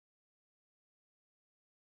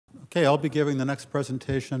Okay, I'll be giving the next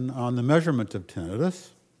presentation on the measurement of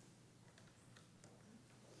tinnitus.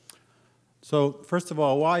 So first of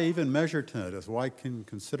all, why even measure tinnitus? Why can you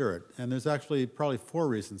consider it? And there's actually probably 4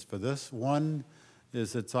 reasons for this. One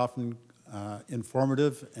is it's often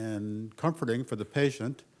informative and comforting for the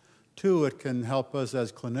patient. 2, it can help us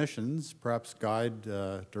as clinicians, perhaps guide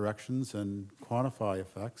directions and quantify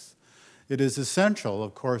effects. It is essential,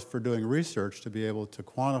 of course, for doing research to be able to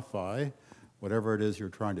quantify whatever it is you're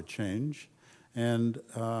trying to change. And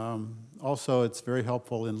also, it's very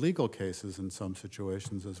helpful in legal cases in some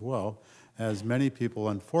situations as well, as many people,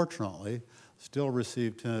 unfortunately, still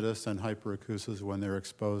receive tinnitus and hyperacusis when they're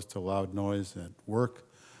exposed to loud noise at work,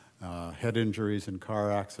 head injuries in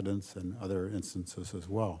car accidents, and other instances as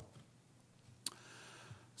well.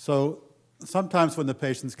 So sometimes when the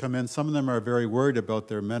patients come in, some of them are very worried about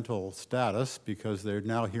their mental status because they're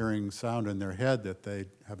now hearing sound in their head that they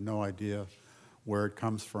have no idea where it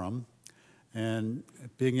comes from. And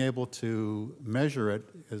being able to measure it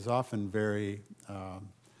is often very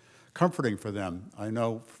comforting for them. I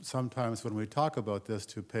know sometimes when we talk about this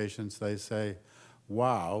to patients, they say,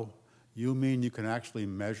 wow, you mean you can actually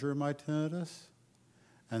measure my tinnitus?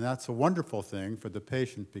 And that's a wonderful thing for the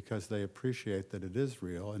patient because they appreciate that it is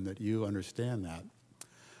real and that you understand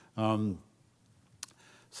that.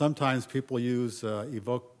 Sometimes people use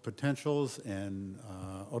evoked potentials and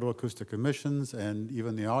otoacoustic emissions and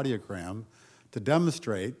even the audiogram to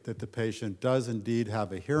demonstrate that the patient does indeed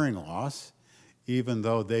have a hearing loss, even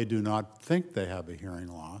though they do not think they have a hearing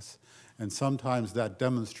loss. And sometimes that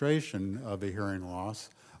demonstration of a hearing loss,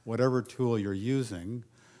 whatever tool you're using,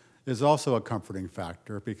 is also a comforting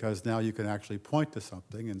factor because now you can actually point to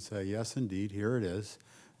something and say, yes, indeed, here it is.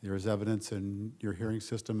 There is evidence and your hearing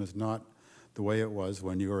system is not the way it was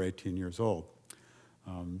when you were 18 years old.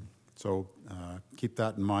 So keep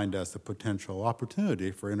that in mind as the potential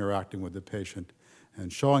opportunity for interacting with the patient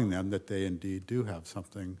and showing them that they indeed do have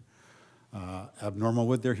something abnormal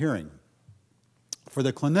with their hearing. For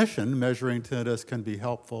the clinician, measuring tinnitus can be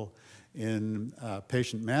helpful in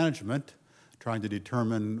patient management, trying to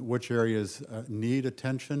determine which areas need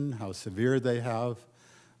attention, how severe they have,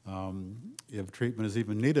 if treatment is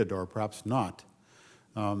even needed or perhaps not.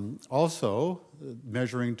 Also,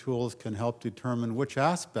 measuring tools can help determine which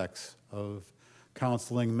aspects of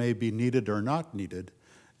counseling may be needed or not needed,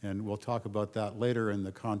 and we'll talk about that later in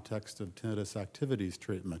the context of tinnitus activities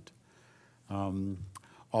treatment.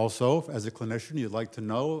 Also, as a clinician, you'd like to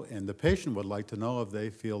know, and the patient would like to know if they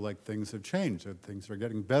feel like things have changed, if things are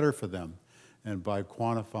getting better for them. And by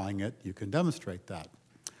quantifying it, you can demonstrate that.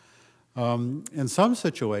 In some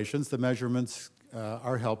situations, the measurements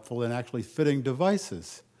are helpful in actually fitting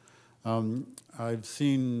devices. I've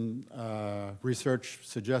seen research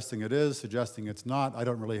suggesting it is, suggesting it's not. I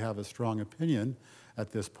don't really have a strong opinion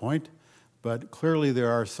at this point, but clearly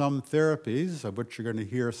there are some therapies, of which you're going to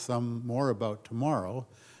hear some more about tomorrow,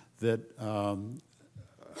 that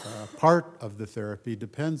part of the therapy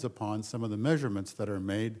depends upon some of the measurements that are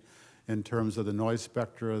made in terms of the noise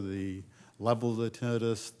spectra, the level of the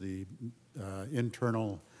tinnitus, the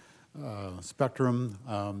internal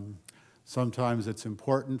spectrum. Sometimes it's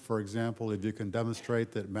important, for example, if you can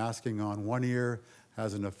demonstrate that masking on one ear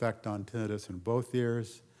has an effect on tinnitus in both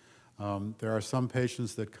ears. There are some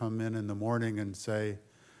patients that come in the morning and say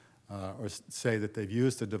that they've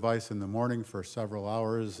used the device in the morning for several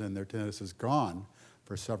hours and their tinnitus is gone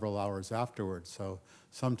for several hours afterwards. So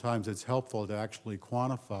sometimes it's helpful to actually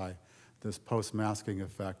quantify this post-masking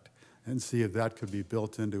effect and see if that could be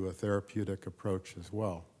built into a therapeutic approach as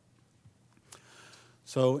well.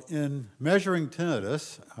 So in measuring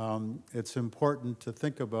tinnitus, it's important to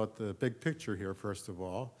think about the big picture here, first of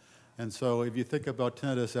all. And so if you think about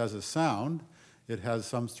tinnitus as a sound, it has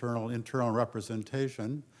some internal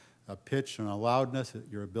representation, a pitch and a loudness,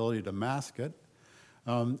 your ability to mask it.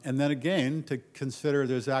 And then again, to consider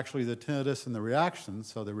there's actually the tinnitus and the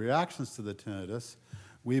reactions. So the reactions to the tinnitus,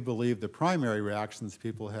 we believe the primary reactions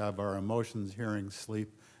people have are emotions, hearing,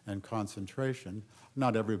 sleep, and concentration.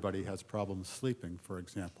 Not everybody has problems sleeping, for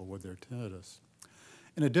example, with their tinnitus.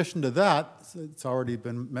 In addition to that, it's already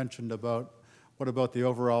been mentioned about what about the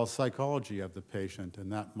overall psychology of the patient,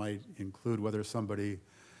 and that might include whether somebody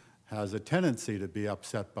has a tendency to be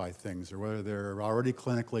upset by things or whether they're already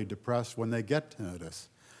clinically depressed when they get tinnitus.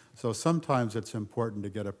 So sometimes it's important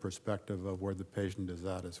to get a perspective of where the patient is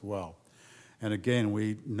at as well. And again,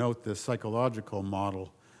 we note this psychological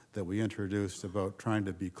model that we introduced about trying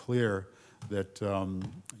to be clear that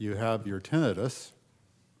you have your tinnitus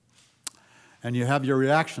and you have your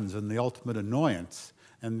reactions and the ultimate annoyance.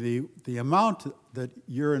 And the amount that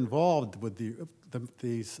you're involved with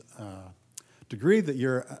these degree that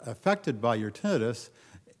you're affected by your tinnitus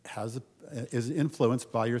is influenced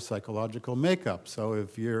by your psychological makeup. So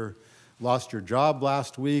if you're lost your job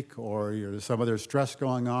last week or there's some other stress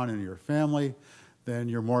going on in your family, then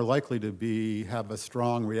you're more likely to have a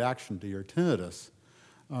strong reaction to your tinnitus.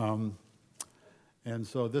 And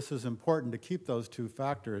so this is important to keep those two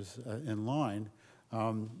factors in line.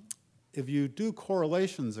 If you do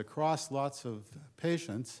correlations across lots of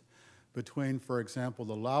patients between, for example,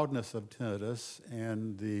 the loudness of tinnitus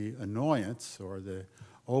and the annoyance or the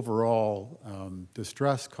overall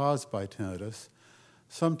distress caused by tinnitus,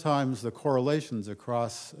 sometimes the correlations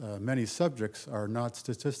across many subjects are not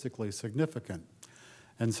statistically significant.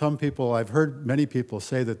 And I've heard many people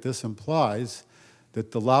say that this implies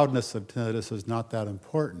that the loudness of tinnitus is not that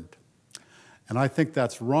important. And I think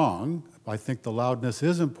that's wrong. I think the loudness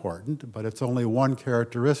is important, but it's only one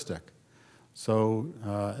characteristic. So,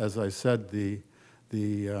 as I said,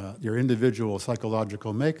 your individual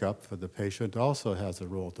psychological makeup for the patient also has a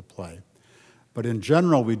role to play. But in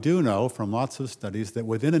general, we do know from lots of studies that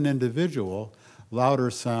within an individual,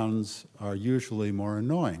 louder sounds are usually more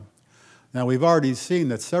annoying. Now, we've already seen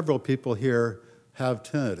that several people here have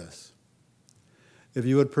tinnitus. If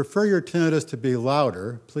you would prefer your tinnitus to be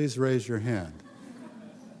louder, please raise your hand.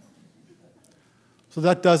 So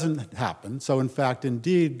that doesn't happen. So in fact,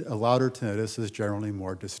 indeed, a louder tinnitus is generally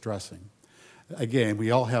more distressing. Again,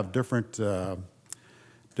 we all have different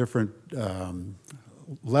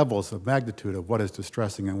levels of magnitude of what is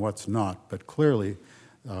distressing and what's not, but clearly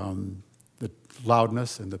the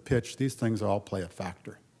loudness and the pitch, these things all play a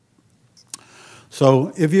factor.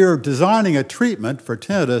 So if you're designing a treatment for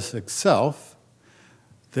tinnitus itself,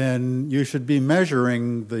 then you should be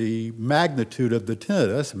measuring the magnitude of the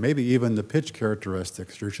tinnitus, maybe even the pitch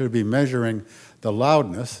characteristics. You should be measuring the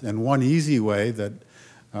loudness. And one easy way that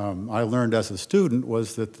I learned as a student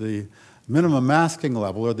was that the minimum masking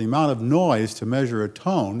level, or the amount of noise to measure a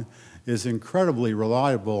tone, is incredibly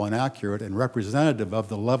reliable and accurate and representative of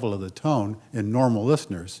the level of the tone in normal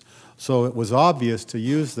listeners. So it was obvious to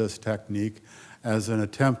use this technique as an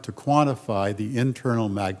attempt to quantify the internal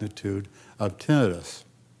magnitude of tinnitus.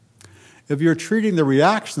 If you're treating the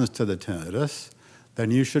reactions to the tinnitus,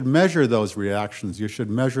 then you should measure those reactions. You should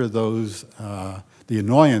measure those, the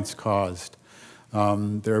annoyance caused.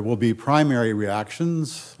 There will be primary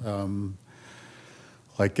reactions,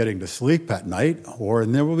 like getting to sleep at night,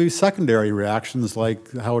 and there will be secondary reactions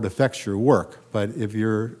like how it affects your work. But if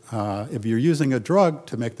you're using a drug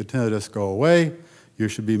to make the tinnitus go away, you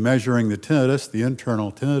should be measuring the tinnitus, the internal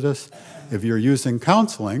tinnitus. If you're using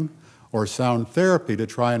counseling or sound therapy to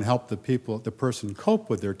try and help the person cope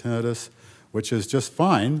with their tinnitus, which is just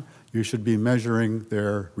fine, you should be measuring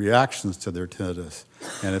their reactions to their tinnitus.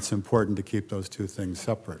 And it's important to keep those two things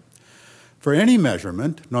separate. For any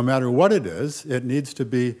measurement, no matter what it is, it needs to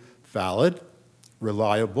be valid,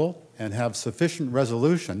 reliable, and have sufficient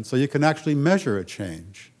resolution so you can actually measure a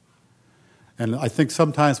change. And I think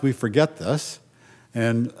sometimes we forget this.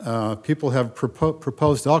 And people have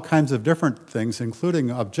proposed all kinds of different things, including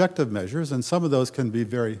objective measures, and some of those can be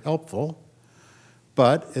very helpful.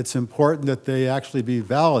 But it's important that they actually be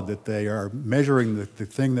valid, that they are measuring the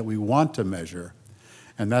thing that we want to measure.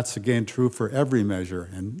 And that's, again, true for every measure.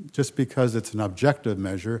 And just because it's an objective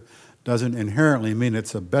measure doesn't inherently mean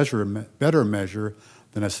it's a better measure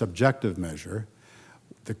than a subjective measure.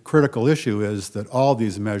 The critical issue is that all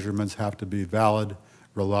these measurements have to be valid,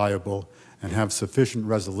 reliable, and have sufficient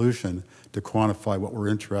resolution to quantify what we're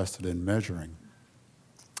interested in measuring.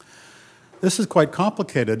 This is quite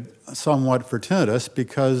complicated somewhat for tinnitus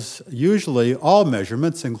because usually all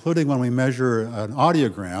measurements, including when we measure an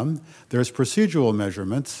audiogram, there's procedural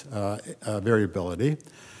measurements, variability.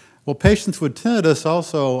 Well, patients with tinnitus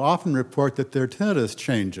also often report that their tinnitus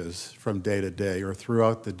changes from day to day or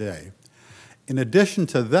throughout the day. In addition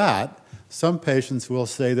to that, some patients will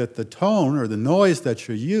say that the tone or the noise that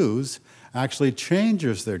you use actually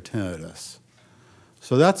changes their tinnitus.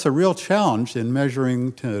 So that's a real challenge in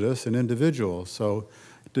measuring tinnitus in individuals. So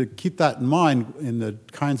to keep that in mind in the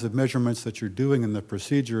kinds of measurements that you're doing and the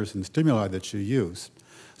procedures and stimuli that you use.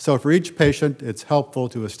 So for each patient, it's helpful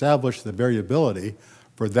to establish the variability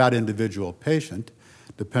for that individual patient,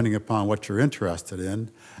 depending upon what you're interested in,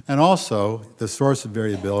 and also the source of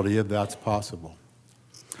variability if that's possible.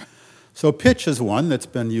 So pitch is one that's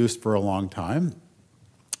been used for a long time.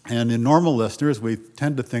 And in normal listeners, we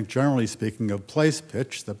tend to think, generally speaking, of place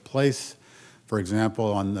pitch, the place, for example,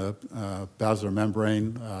 on the basilar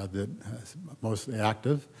membrane that is mostly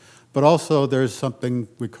active. But also there's something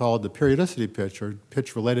we call the periodicity pitch, or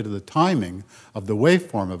pitch related to the timing of the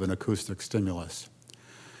waveform of an acoustic stimulus.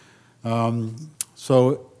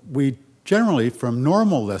 So we generally, from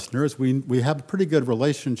normal listeners, we have a pretty good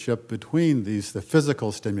relationship between the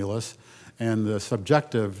physical stimulus and the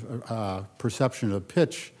subjective perception of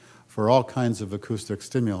pitch for all kinds of acoustic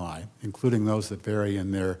stimuli, including those that vary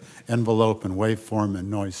in their envelope and waveform and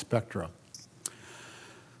noise spectra.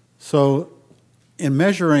 So in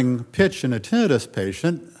measuring pitch in a tinnitus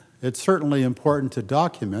patient, it's certainly important to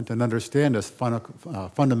document and understand this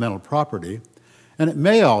fundamental property, and it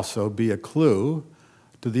may also be a clue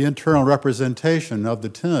to the internal representation of the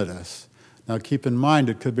tinnitus. Now keep in mind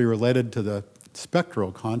it could be related to the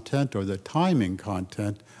spectral content or the timing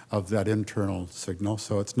content of that internal signal,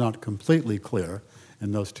 so it's not completely clear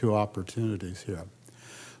in those two opportunities here.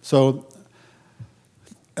 So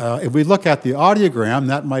if we look at the audiogram,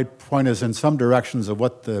 that might point us in some directions of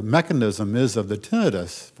what the mechanism is of the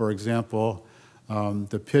tinnitus. For example,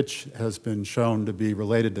 the pitch has been shown to be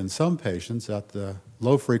related in some patients at the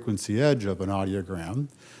low frequency edge of an audiogram,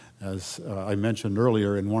 as I mentioned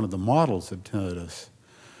earlier in one of the models of tinnitus.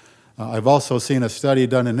 I've also seen a study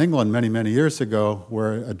done in England many, many years ago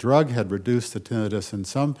where a drug had reduced the tinnitus in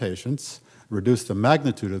some patients, reduced the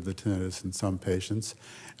magnitude of the tinnitus in some patients,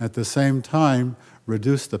 and at the same time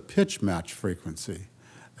reduced the pitch match frequency,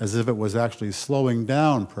 as if it was actually slowing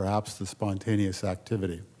down perhaps the spontaneous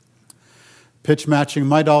activity. Pitch matching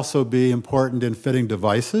might also be important in fitting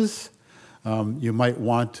devices. You might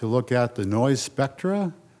want to look at the noise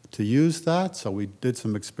spectra to use that, so we did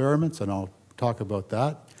some experiments, and I'll talk about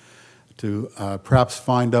that, to perhaps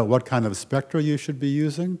find out what kind of spectra you should be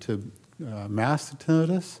using to mask the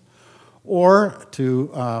tinnitus, or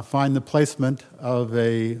to find the placement of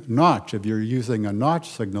a notch, if you're using a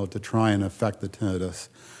notch signal to try and affect the tinnitus,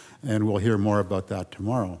 and we'll hear more about that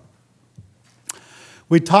tomorrow.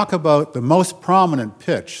 We talk about the most prominent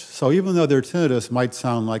pitch, so even though their tinnitus might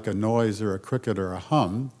sound like a noise or a cricket or a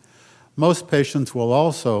hum, most patients will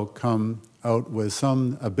also come out with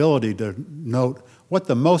some ability to note what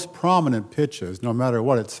the most prominent pitch is, no matter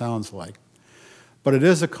what it sounds like. But it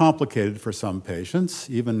is complicated for some patients,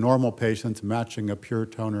 even normal patients matching a pure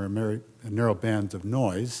tone or a narrow bands of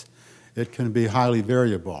noise. It can be highly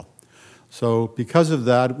variable. So because of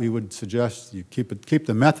that, we would suggest you keep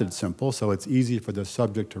the method simple so it's easy for the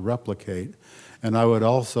subject to replicate. And I would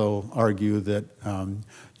also argue that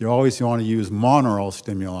you always want to use monaural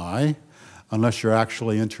stimuli unless you're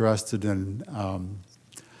actually interested in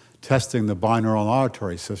testing the binaural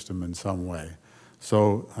auditory system in some way.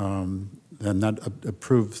 So then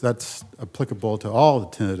that's applicable to all the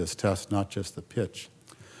tinnitus tests, not just the pitch.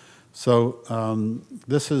 So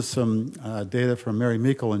this is some data from Mary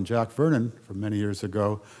Meikle and Jack Vernon from many years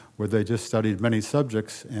ago, where they just studied many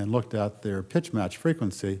subjects and looked at their pitch match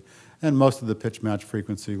frequency, and most of the pitch match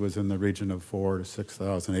frequency was in the region of 4,000 to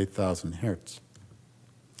 6,000, 8,000 hertz.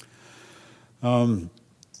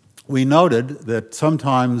 We noted that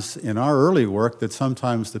sometimes in our early work that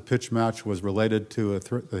sometimes the pitch match was related to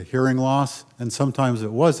a hearing loss, and sometimes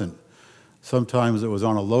it wasn't. Sometimes it was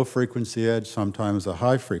on a low frequency edge, sometimes a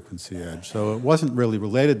high frequency edge. So it wasn't really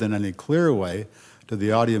related in any clear way to the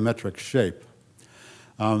audiometric shape.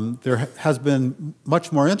 There has been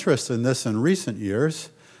much more interest in this in recent years,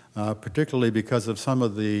 particularly because of some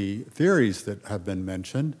of the theories that have been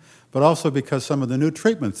mentioned, but also because some of the new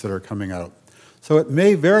treatments that are coming out. So it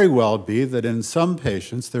may very well be that in some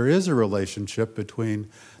patients there is a relationship between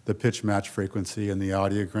the pitch match frequency and the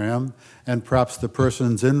audiogram and perhaps the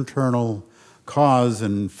person's internal cause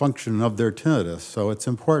and function of their tinnitus. So it's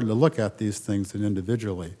important to look at these things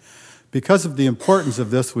individually. Because of the importance of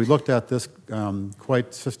this, we looked at this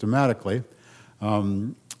quite systematically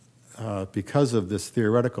because of this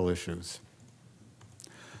theoretical issues.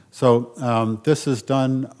 So this is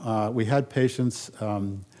done, we had patients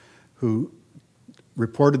who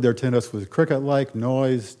reported their tinnitus with cricket-like,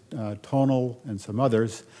 noise, tonal, and some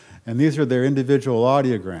others. And these are their individual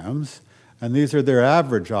audiograms, and these are their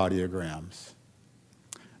average audiograms.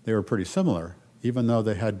 They were pretty similar, even though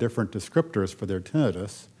they had different descriptors for their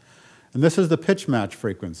tinnitus. And this is the pitch match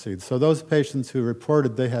frequency. So those patients who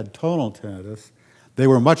reported they had tonal tinnitus, they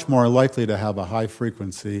were much more likely to have a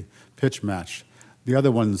high-frequency pitch match. The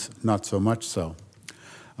other ones, not so much so.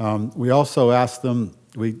 We also asked them,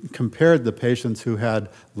 we compared the patients who had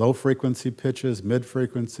low-frequency pitches,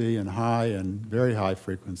 mid-frequency, and high and very high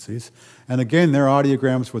frequencies. And again, their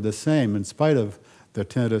audiograms were the same in spite of the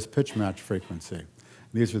tinnitus pitch match frequency.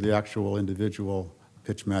 These are the actual individual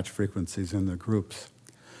pitch match frequencies in the groups.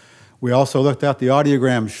 We also looked at the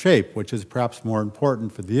audiogram shape, which is perhaps more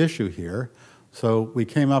important for the issue here. So we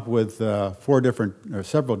came up with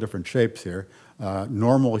several different shapes here.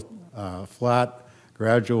 Normal, flat,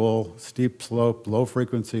 gradual, steep slope, low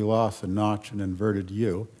frequency loss, and notch, and inverted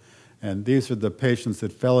U. And these are the patients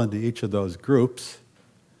that fell into each of those groups.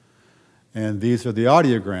 And these are the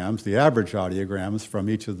audiograms, the average audiograms from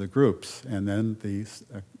each of the groups, and then the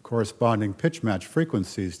corresponding pitch match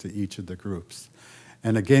frequencies to each of the groups.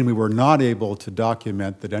 And again, we were not able to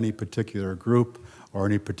document that any particular group or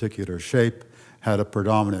any particular shape had a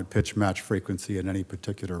predominant pitch match frequency in any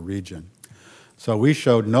particular region. So we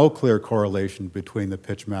showed no clear correlation between the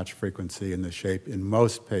pitch match frequency and the shape in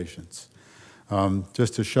most patients.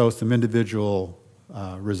 Just to show some individual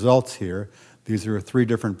results here, these are 3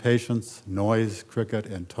 different patients: noise, cricket,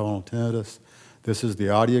 and tonal tinnitus. This is the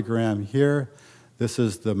audiogram here. This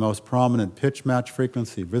is the most prominent pitch match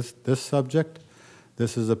frequency with this subject.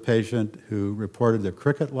 This is a patient who reported a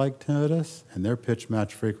cricket-like tinnitus, and their pitch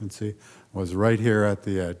match frequency was right here at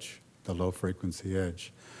the edge, the low frequency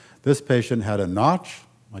edge. This patient had a notch,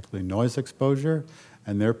 likely noise exposure,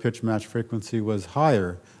 and their pitch match frequency was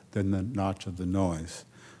higher than the notch of the noise.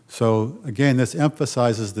 So again, this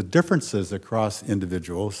emphasizes the differences across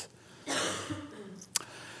individuals.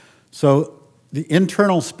 So the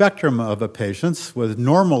internal spectrum of a patient's, with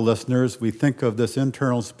normal listeners, we think of this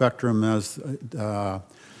internal spectrum as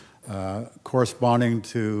corresponding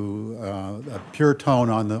to a pure tone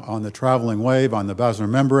on the traveling wave, on the basilar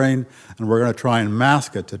membrane, and we're going to try and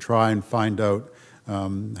mask it to try and find out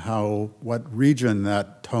what region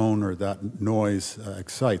that tone or that noise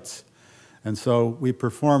excites. And so we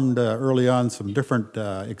performed early on some different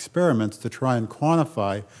experiments to try and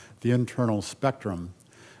quantify the internal spectrum.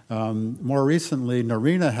 More recently,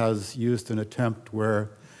 Narina has used an attempt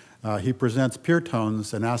where he presents pure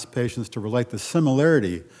tones and asks patients to relate the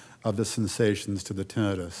similarity of the sensations to the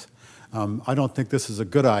tinnitus. I don't think this is a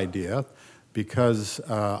good idea because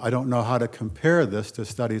I don't know how to compare this to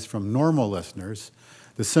studies from normal listeners.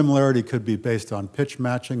 The similarity could be based on pitch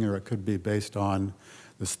matching, or it could be based on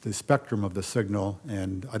the spectrum of the signal,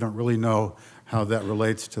 and I don't really know how that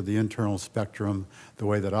relates to the internal spectrum the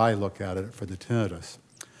way that I look at it for the tinnitus.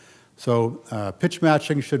 So pitch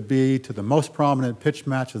matching should be to the most prominent pitch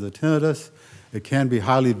match of the tinnitus. It can be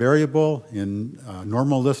highly variable in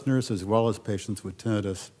normal listeners as well as patients with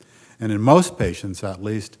tinnitus. And in most patients, at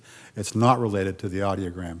least, it's not related to the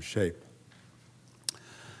audiogram shape.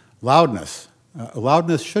 Loudness.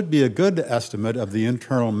 Loudness should be a good estimate of the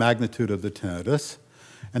internal magnitude of the tinnitus.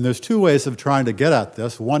 And there's 2 ways of trying to get at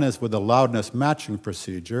this. One is with a loudness matching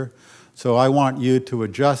procedure. So I want you to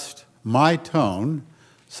adjust my tone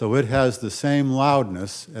so it has the same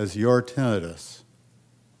loudness as your tinnitus.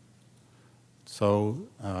 So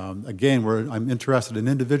again, I'm interested in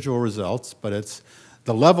individual results, but it's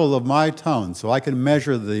the level of my tone. So I can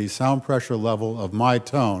measure the sound pressure level of my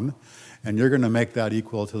tone, and you're going to make that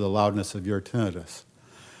equal to the loudness of your tinnitus.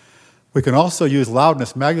 We can also use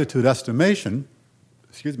loudness magnitude estimation.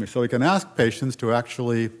 So we can ask patients to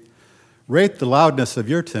actually rate the loudness of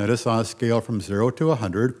your tinnitus on a scale from 0 to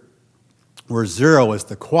 100, where 0 is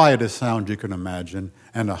the quietest sound you can imagine,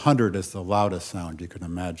 and 100 is the loudest sound you can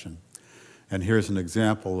imagine. And here's an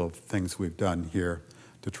example of things we've done here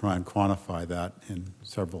to try and quantify that in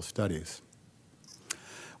several studies.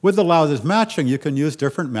 With the loudness matching, you can use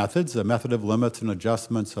different methods, a method of limits and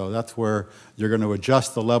adjustments. So that's where you're going to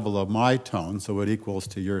adjust the level of my tone so it equals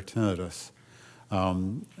to your tinnitus.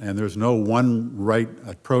 And there's no one right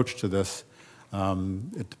approach to this.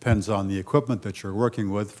 It depends on the equipment that you're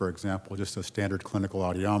working with, for example, just a standard clinical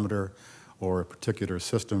audiometer or a particular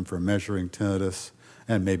system for measuring tinnitus,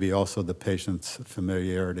 and maybe also the patient's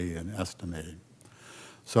familiarity in estimating.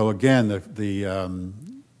 So again, the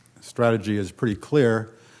strategy is pretty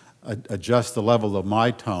clear. Adjust the level of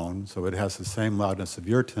my tone so it has the same loudness of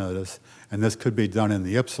your tinnitus, and this could be done in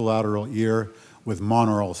the ipsilateral ear with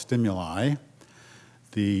monaural stimuli.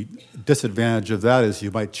 The disadvantage of that is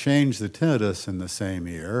you might change the tinnitus in the same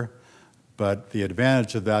ear, but the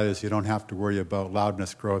advantage of that is you don't have to worry about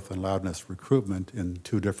loudness growth and loudness recruitment in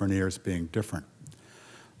 2 different ears being different.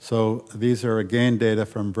 So these are again data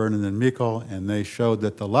from Vernon and Meikle, and they showed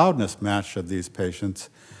that the loudness match of these patients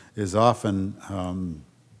is often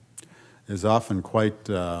quite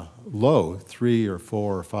low, 3 or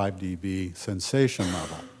 4 or 5 dB sensation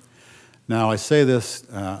level. Now, I say this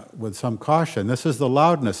with some caution. This is the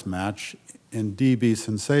loudness match in dB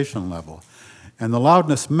sensation level. And the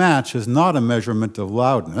loudness match is not a measurement of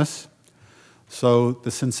loudness. So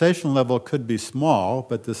the sensation level could be small,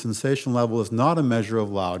 but the sensation level is not a measure of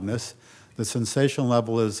loudness. The sensation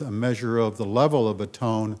level is a measure of the level of a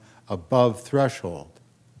tone above threshold.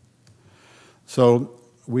 So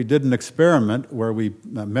we did an experiment where we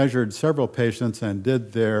measured several patients and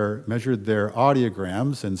measured their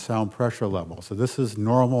audiograms and sound pressure level. So this is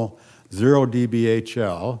normal 0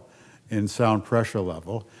 dBHL in sound pressure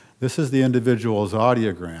level. This is the individual's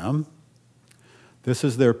audiogram. This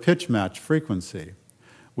is their pitch match frequency.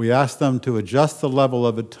 We asked them to adjust the level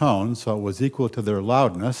of a tone so it was equal to their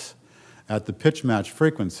loudness at the pitch match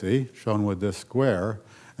frequency, shown with this square,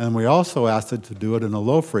 and we also asked it to do it in a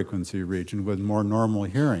low frequency region with more normal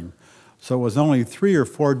hearing. So it was only 3 or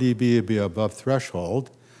 4 dB above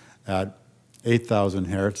threshold at 8,000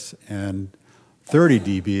 hertz and 30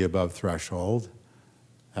 dB above threshold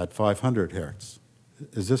at 500 hertz.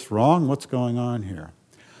 Is this wrong? What's going on here?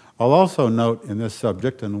 I'll also note in this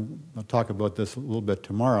subject, and I'll talk about this a little bit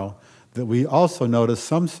tomorrow, that we also noticed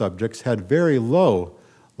some subjects had very low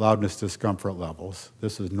loudness discomfort levels.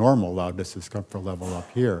 This is normal loudness discomfort level up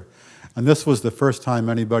here. And this was the first time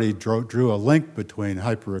anybody drew a link between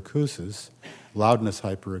hyperacusis, loudness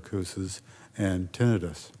hyperacusis, and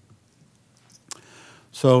tinnitus.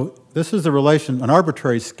 So this is the relation, an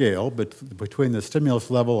arbitrary scale between the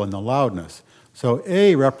stimulus level and the loudness. So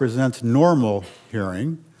A represents normal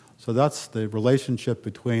hearing. So that's the relationship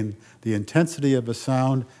between the intensity of a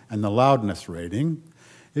sound and the loudness rating.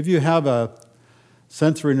 If you have a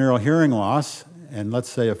sensory neural hearing loss, and let's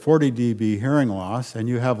say a 40 dB hearing loss, and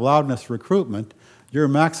you have loudness recruitment, your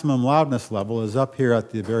maximum loudness level is up here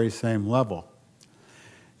at the very same level.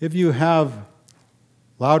 If you have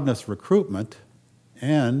loudness recruitment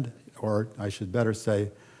and, or I should better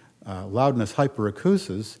say, loudness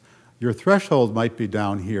hyperacusis, your threshold might be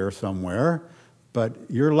down here somewhere, but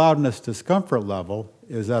your loudness discomfort level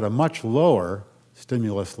is at a much lower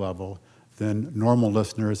stimulus level than normal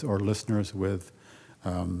listeners or listeners with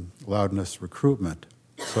loudness recruitment.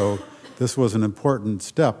 So this was an important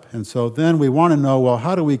step. And so then we want to know, well,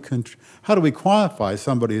 how do we quantify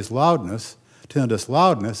somebody's loudness, tinnitus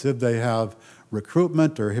loudness, if they have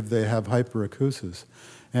recruitment or if they have hyperacusis?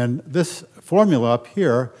 And this formula up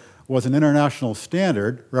here was an international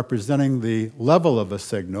standard representing the level of a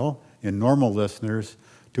signal in normal listeners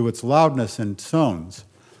to its loudness in sones.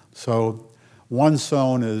 So 1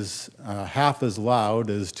 sone is half as loud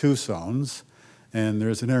as 2 sones, and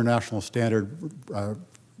there's an international standard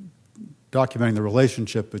documenting the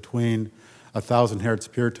relationship between 1,000 hertz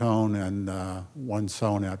pure tone and 1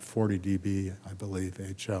 sone at 40 dB, I believe,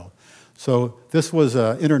 HL. So this was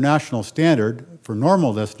an international standard for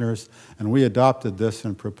normal listeners, and we adopted this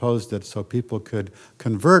and proposed it so people could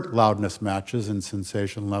convert loudness matches in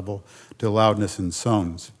sensation level to loudness in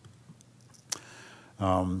sones.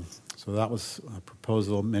 So that was a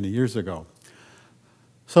proposal many years ago.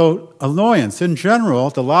 So annoyance, in general,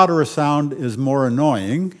 the louder a sound is more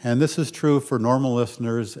annoying, and this is true for normal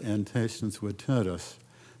listeners and patients with tinnitus.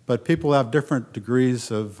 But people have different degrees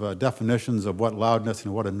of definitions of what loudness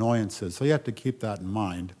and what annoyance is, so you have to keep that in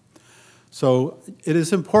mind. So it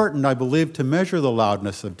is important, I believe, to measure the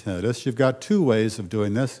loudness of tinnitus. You've got 2 ways of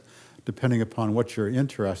doing this, depending upon what you're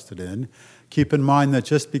interested in. Keep in mind that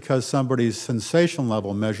just because somebody's sensation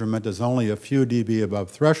level measurement is only a few dB above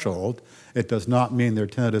threshold, it does not mean their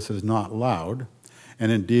tinnitus is not loud.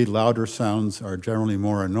 And indeed, louder sounds are generally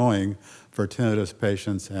more annoying for tinnitus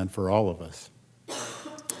patients and for all of us.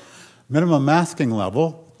 Minimum masking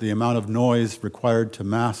level, the amount of noise required to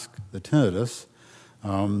mask the tinnitus,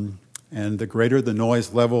 and the greater the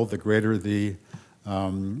noise level, the greater the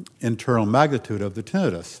internal magnitude of the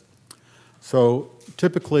tinnitus. So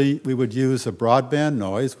typically, we would use a broadband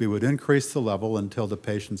noise. We would increase the level until the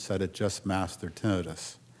patient said it just masked their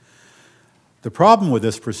tinnitus. The problem with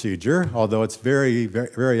this procedure, although it's very, very,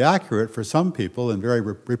 very accurate for some people and very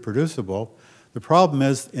reproducible, the problem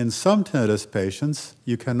is in some tinnitus patients,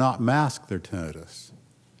 you cannot mask their tinnitus.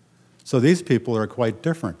 So these people are quite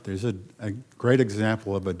different. There's a great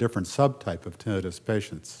example of a different subtype of tinnitus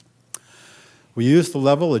patients. We use the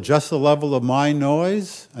level, adjust the level of my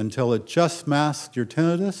noise until it just masks your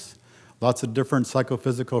tinnitus. Lots of different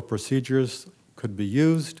psychophysical procedures could be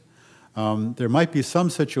used. There might be some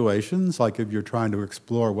situations, like if you're trying to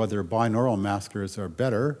explore whether binaural maskers are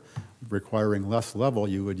better, requiring less level,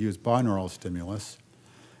 you would use binaural stimulus.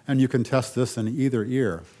 And you can test this in either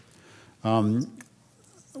ear.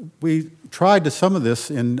 We tried some of this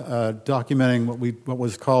in documenting what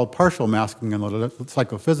was called partial masking in the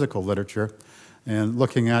psychophysical literature, and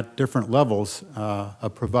looking at different levels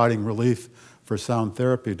of providing relief for sound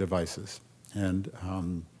therapy devices. And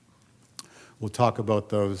we'll talk about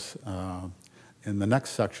those in the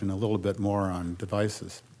next section a little bit more on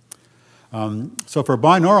devices. So for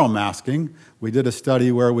binaural masking, we did a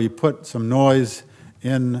study where we put some noise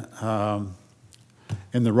in the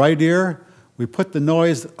right ear. We put the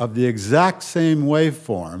noise of the exact same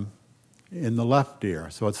waveform in the left ear.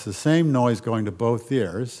 So it's the same noise going to both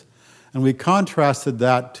ears. And we contrasted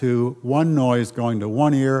that to one noise going to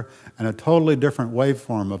one ear and a totally different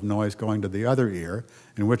waveform of noise going to the other ear,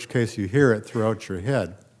 in which case you hear it throughout your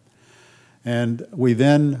head. And we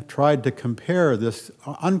then tried to compare this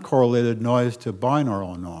uncorrelated noise to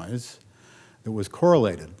binaural noise that was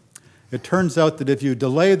correlated. It turns out that if you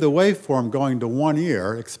delay the waveform going to one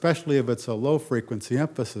ear, especially if it's a low-frequency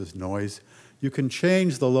emphasis noise, you can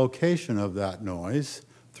change the location of that noise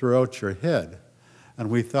throughout your head. And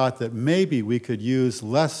we thought that maybe we could use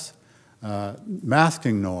less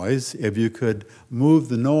masking noise if you could move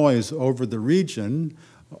the noise over the region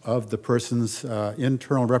of the person's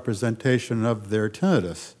internal representation of their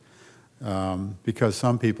tinnitus, because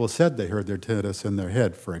some people said they heard their tinnitus in their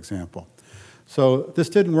head, for example. So this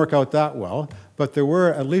didn't work out that well, but there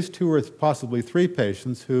were at least 2 or possibly 3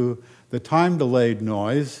 patients who the time-delayed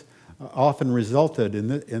noise often resulted,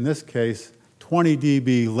 in this case, 20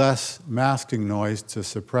 dB less masking noise to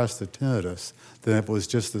suppress the tinnitus than if it was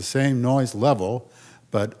just the same noise level,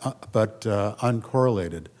 but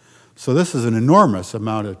uncorrelated. So this is an enormous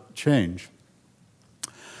amount of change.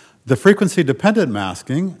 The frequency-dependent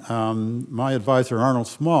masking, my advisor Arnold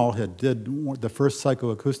Small did the first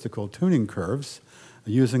psychoacoustical tuning curves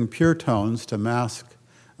using pure tones to mask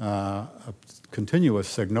a continuous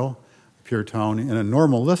signal, pure tone, in a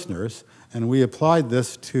normal listeners, and we applied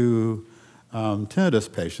this to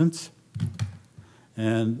tinnitus patients,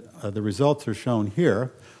 and the results are shown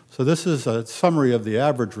here. So this is a summary of the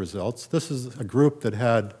average results. This is a group that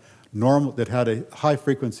had a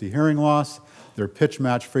high-frequency hearing loss. Their pitch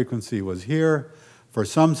match frequency was here. For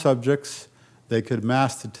some subjects, they could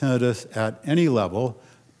mask the tinnitus at any level,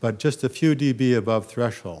 but just a few dB above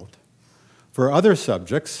threshold. For other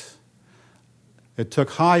subjects, it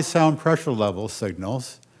took high sound pressure level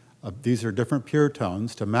signals, these are different pure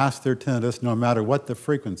tones, to mask their tinnitus no matter what the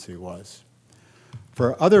frequency was.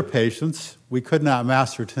 For other patients, we could not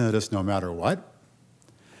mask their tinnitus no matter what.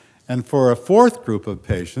 And for a 4th group of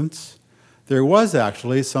patients, there was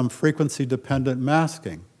actually some frequency-dependent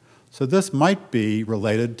masking. So this might be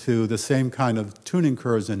related to the same kind of tuning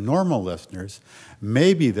curves in normal listeners.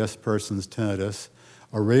 Maybe this person's tinnitus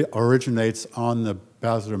originates on the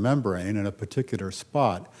basilar membrane in a particular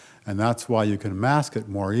spot, and that's why you can mask it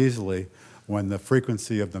more easily when the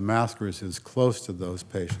frequency of the maskers is close to those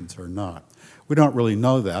patients or not. We don't really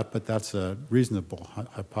know that, but that's a reasonable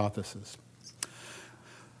hypothesis.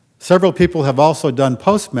 Several people have also done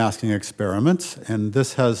post-masking experiments, and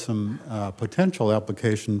this has some potential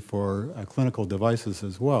application for clinical devices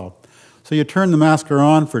as well. So you turn the masker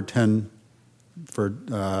on at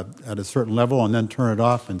a certain level and then turn it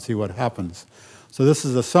off and see what happens. So this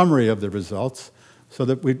is a summary of the results. So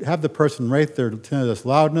that we have the person rate their tinnitus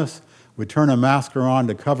loudness, we turn a masker on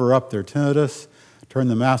to cover up their tinnitus, turn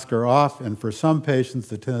the masker off, and for some patients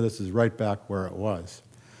the tinnitus is right back where it was.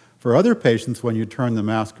 For other patients, when you turn the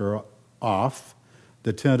masker off,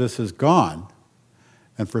 the tinnitus is gone.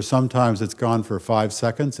 And for sometimes it's gone for 5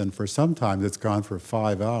 seconds, and for sometimes it's gone for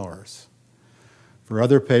 5 hours. For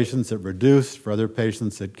other patients, it reduced. For other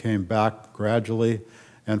patients, it came back gradually.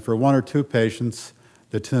 And for 1 or 2 patients,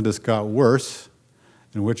 the tinnitus got worse,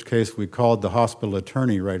 in which case we called the hospital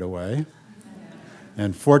attorney right away.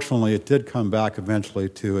 And fortunately, it did come back eventually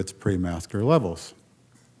to its pre-masker levels.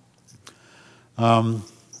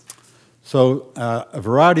 So a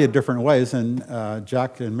variety of different ways, and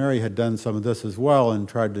Jack and Mary had done some of this as well and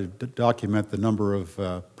tried to document the number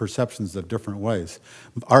of perceptions of different ways.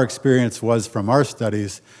 Our experience was from our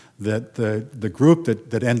studies that the group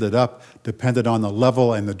that ended up depended on the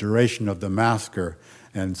level and the duration of the masker,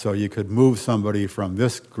 and so you could move somebody from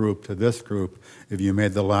this group to this group if you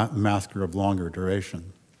made the masker of longer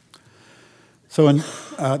duration. So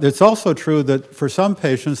it's also true that for some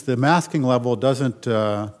patients, the masking level doesn't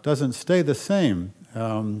stay the same.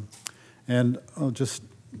 And I'll just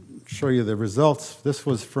show you the results. This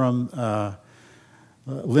was from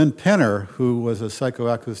Lynn Penner, who was a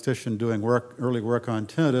psychoacoustician doing early work on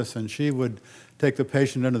tinnitus, and she would take the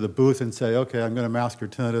patient into the booth and say, okay, I'm going to mask your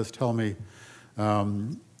tinnitus, tell me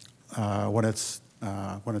when it's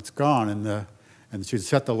gone. And she'd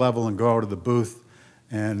set the level and go out of the booth,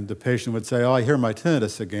 and the patient would say, oh, I hear my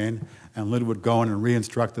tinnitus again. And Lynn would go in and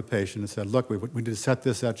re-instruct the patient and said, look, we need to set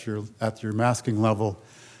this at your masking level,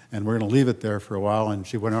 and we're going to leave it there for a while. And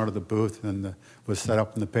she went out of the booth and was set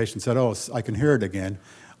up, and the patient said, oh, I can hear it again.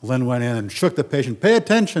 Lynn went in and shook the patient, pay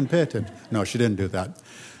attention, pay attention. No, she didn't do that.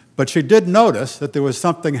 But she did notice that there was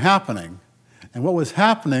something happening. And what was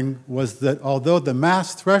happening was that although the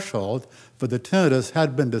mask threshold for the tinnitus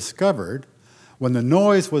had been discovered, when the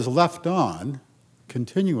noise was left on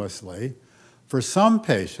continuously, for some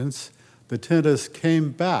patients, the tinnitus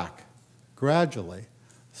came back gradually,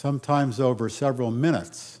 sometimes over several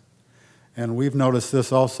minutes. And we've noticed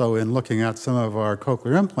this also in looking at some of our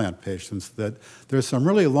cochlear implant patients, that there's some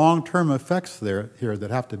really long-term effects here that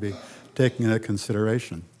have to be taken into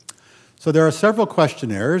consideration. So there are several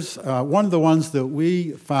questionnaires. One of the ones that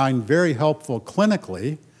we find very helpful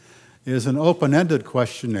clinically is an open-ended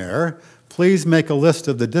questionnaire. Please make a list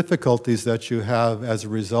of the difficulties that you have as a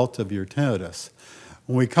result of your tinnitus.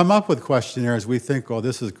 When we come up with questionnaires, we think, oh,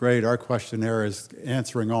 this is great, our questionnaire is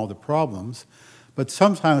answering all the problems. But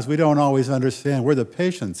sometimes we don't always understand where the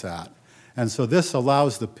patient's at. And so this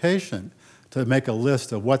allows the patient to make a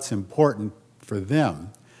list of what's important for them,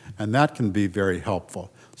 and that can be very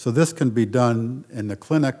helpful. So this can be done in the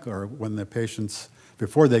clinic or when the patients,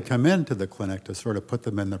 before they come into the clinic, to sort of put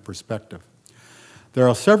them in the perspective. There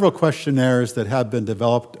are several questionnaires that have been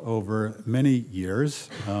developed over many years.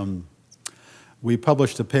 We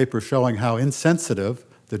published a paper showing how insensitive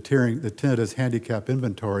the tinnitus handicap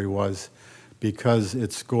inventory was, because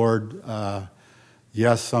it scored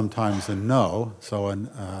yes sometimes and no, so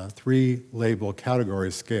a three-label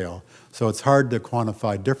category scale. So it's hard to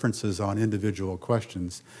quantify differences on individual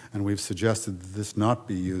questions, and we've suggested that this not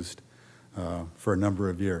be used for a number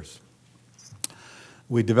of years.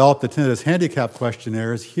 We developed the tinnitus handicap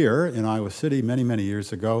questionnaires here in Iowa City many, many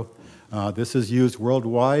years ago. This is used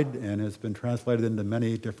worldwide and has been translated into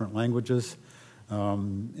many different languages.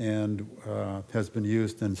 And has been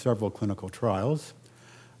used in several clinical trials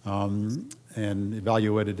and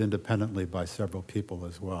evaluated independently by several people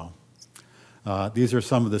as well. These are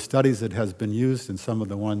some of the studies that has been used, and some of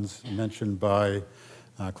the ones mentioned by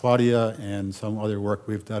Claudia, and some other work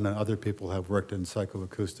we've done, and other people have worked in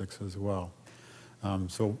psychoacoustics as well.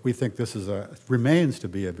 So we think this remains to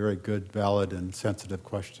be a very good, valid, and sensitive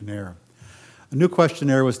questionnaire. A new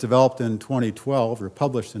questionnaire was developed in 2012, or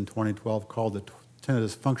published in 2012, called the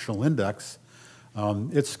Tinnitus Functional Index.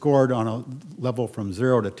 It's scored on a level from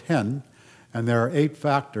 0 to 10, and there are 8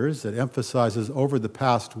 factors that emphasizes over the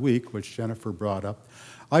past week, which Jennifer brought up.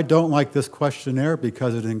 I don't like this questionnaire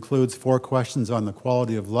because it includes 4 questions on the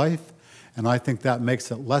quality of life, and I think that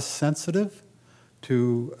makes it less sensitive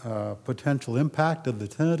to potential impact of the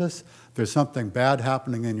tinnitus. If there's something bad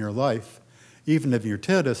happening in your life, even if your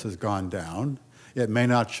tinnitus has gone down, it may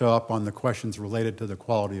not show up on the questions related to the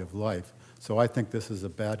quality of life. So I think this is a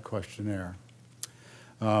bad questionnaire.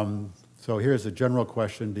 So here's a general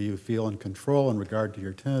question. Do you feel in control in regard to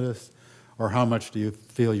your tinnitus? Or how much do you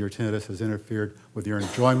feel your tinnitus has interfered with your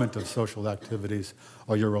enjoyment of social activities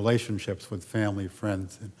or your relationships with family,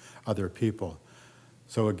 friends, and other people?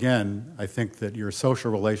 So again, I think that your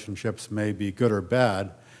social relationships may be good or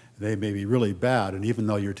bad. They may be really bad, and even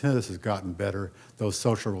though your tinnitus has gotten better, those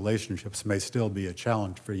social relationships may still be a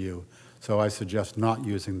challenge for you. So I suggest not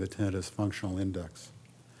using the Tinnitus Functional Index.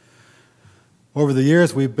 Over the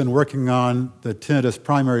years, we've been working on the Tinnitus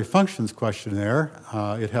Primary Functions Questionnaire.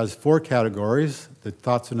 It has 4 categories: the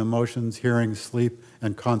thoughts and emotions, hearing, sleep,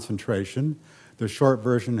 and concentration. The short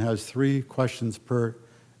version has 3 questions per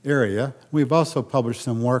area. We've also published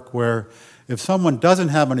some work where if someone doesn't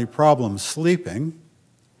have any problems sleeping,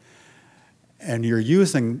 and you're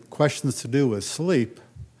using questions to do with sleep,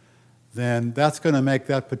 then that's going to make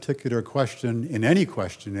that particular question in any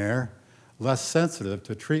questionnaire less sensitive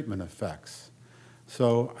to treatment effects.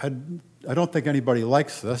 So I don't think anybody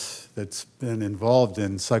likes this that's been involved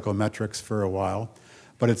in psychometrics for a while,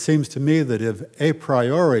 but it seems to me that if a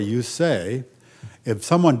priori you say, if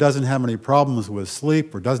someone doesn't have any problems with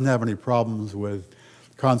sleep or doesn't have any problems with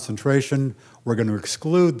concentration, we're going to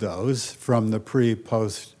exclude those from the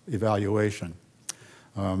pre-post evaluation.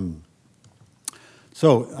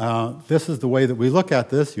 This is the way that we look at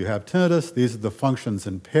this. You have tinnitus. These are the functions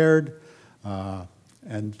impaired.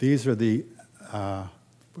 And these are the,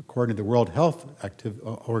 according to the World Health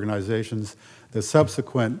Organizations, the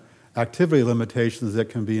subsequent activity limitations that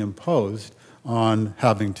can be imposed on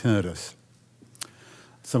having tinnitus.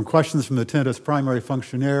 Some questions from the Tinnitus Primary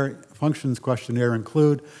Functions Questionnaire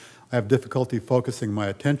include: I have difficulty focusing my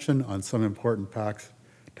attention on some important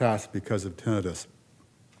tasks because of tinnitus.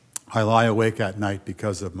 I lie awake at night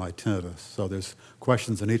because of my tinnitus. So there's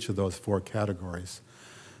questions in each of those 4 categories.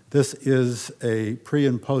 This is a pre-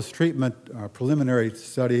 and post-treatment preliminary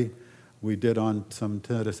study we did on some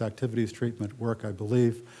tinnitus activities treatment work, I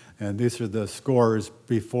believe, and these are the scores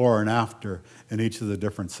before and after in each of the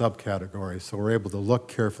different subcategories. So we're able to look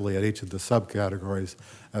carefully at each of the subcategories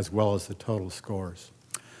as well as the total scores.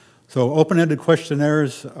 So open-ended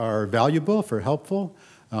questionnaires are valuable, helpful.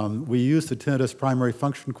 We use the Tinnitus Primary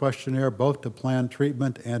Function Questionnaire both to plan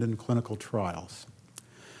treatment and in clinical trials.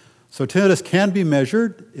 So tinnitus can be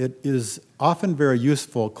measured. It is often very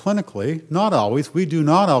useful clinically. Not always. We do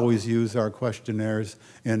not always use our questionnaires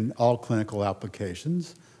in all clinical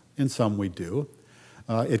applications. In some we do.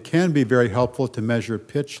 It can be very helpful to measure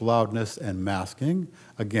pitch, loudness, and masking.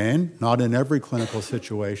 Again, not in every clinical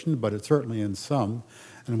situation, but it's certainly in some.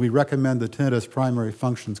 And we recommend the Tinnitus Primary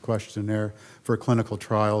Functions Questionnaire for clinical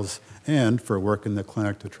trials and for work in the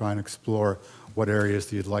clinic to try and explore what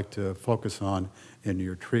areas you'd like to focus on in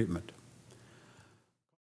your treatment.